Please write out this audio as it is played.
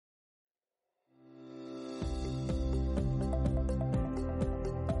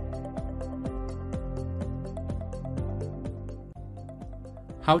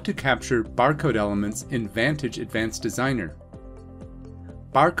How to capture barcode elements in Vantage Advanced Designer.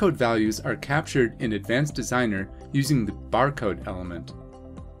 Barcode values are captured in Advanced Designer using the barcode element.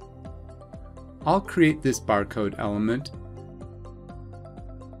 I'll create this barcode element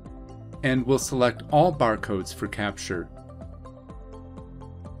and will select all barcodes for capture.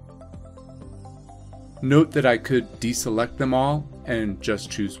 Note that I could deselect them all and just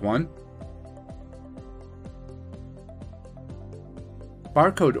choose one.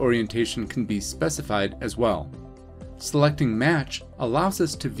 Barcode orientation can be specified as well. Selecting Match allows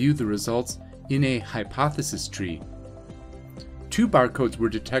us to view the results in a hypothesis tree. 2 barcodes were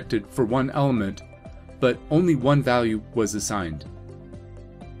detected for one element, but only one value was assigned.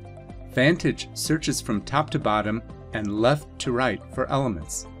 Vantage searches from top to bottom and left to right for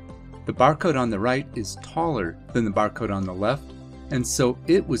elements. The barcode on the right is taller than the barcode on the left, and so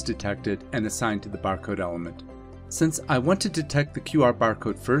it was detected and assigned to the barcode element. Since I want to detect the QR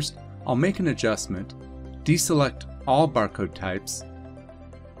barcode first, I'll make an adjustment, deselect all barcode types,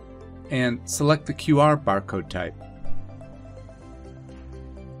 and select the QR barcode type.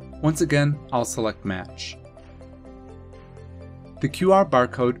 Once again, I'll select Match. The QR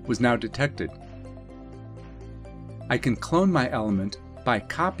barcode was now detected. I can clone my element by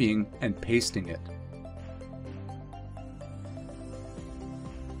copying and pasting it.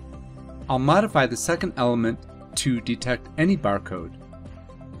 I'll modify the second element to detect any barcode.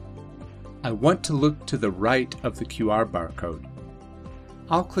 I want to look to the right of the QR barcode.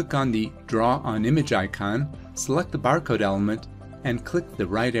 I'll click on the Draw on Image icon, select the barcode element, and click the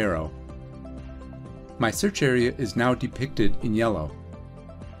right arrow. My search area is now depicted in yellow,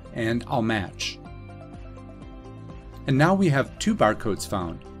 and I'll match. And now we have 2 barcodes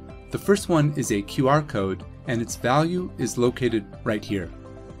found. The first one is a QR code, and its value is located right here.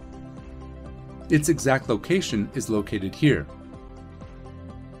 Its exact location is located here.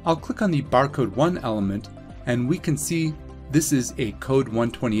 I'll click on the barcode 1 element, and we can see this is a code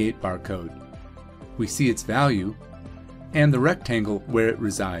 128 barcode. We see its value and the rectangle where it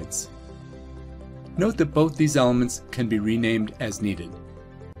resides. Note that both these elements can be renamed as needed.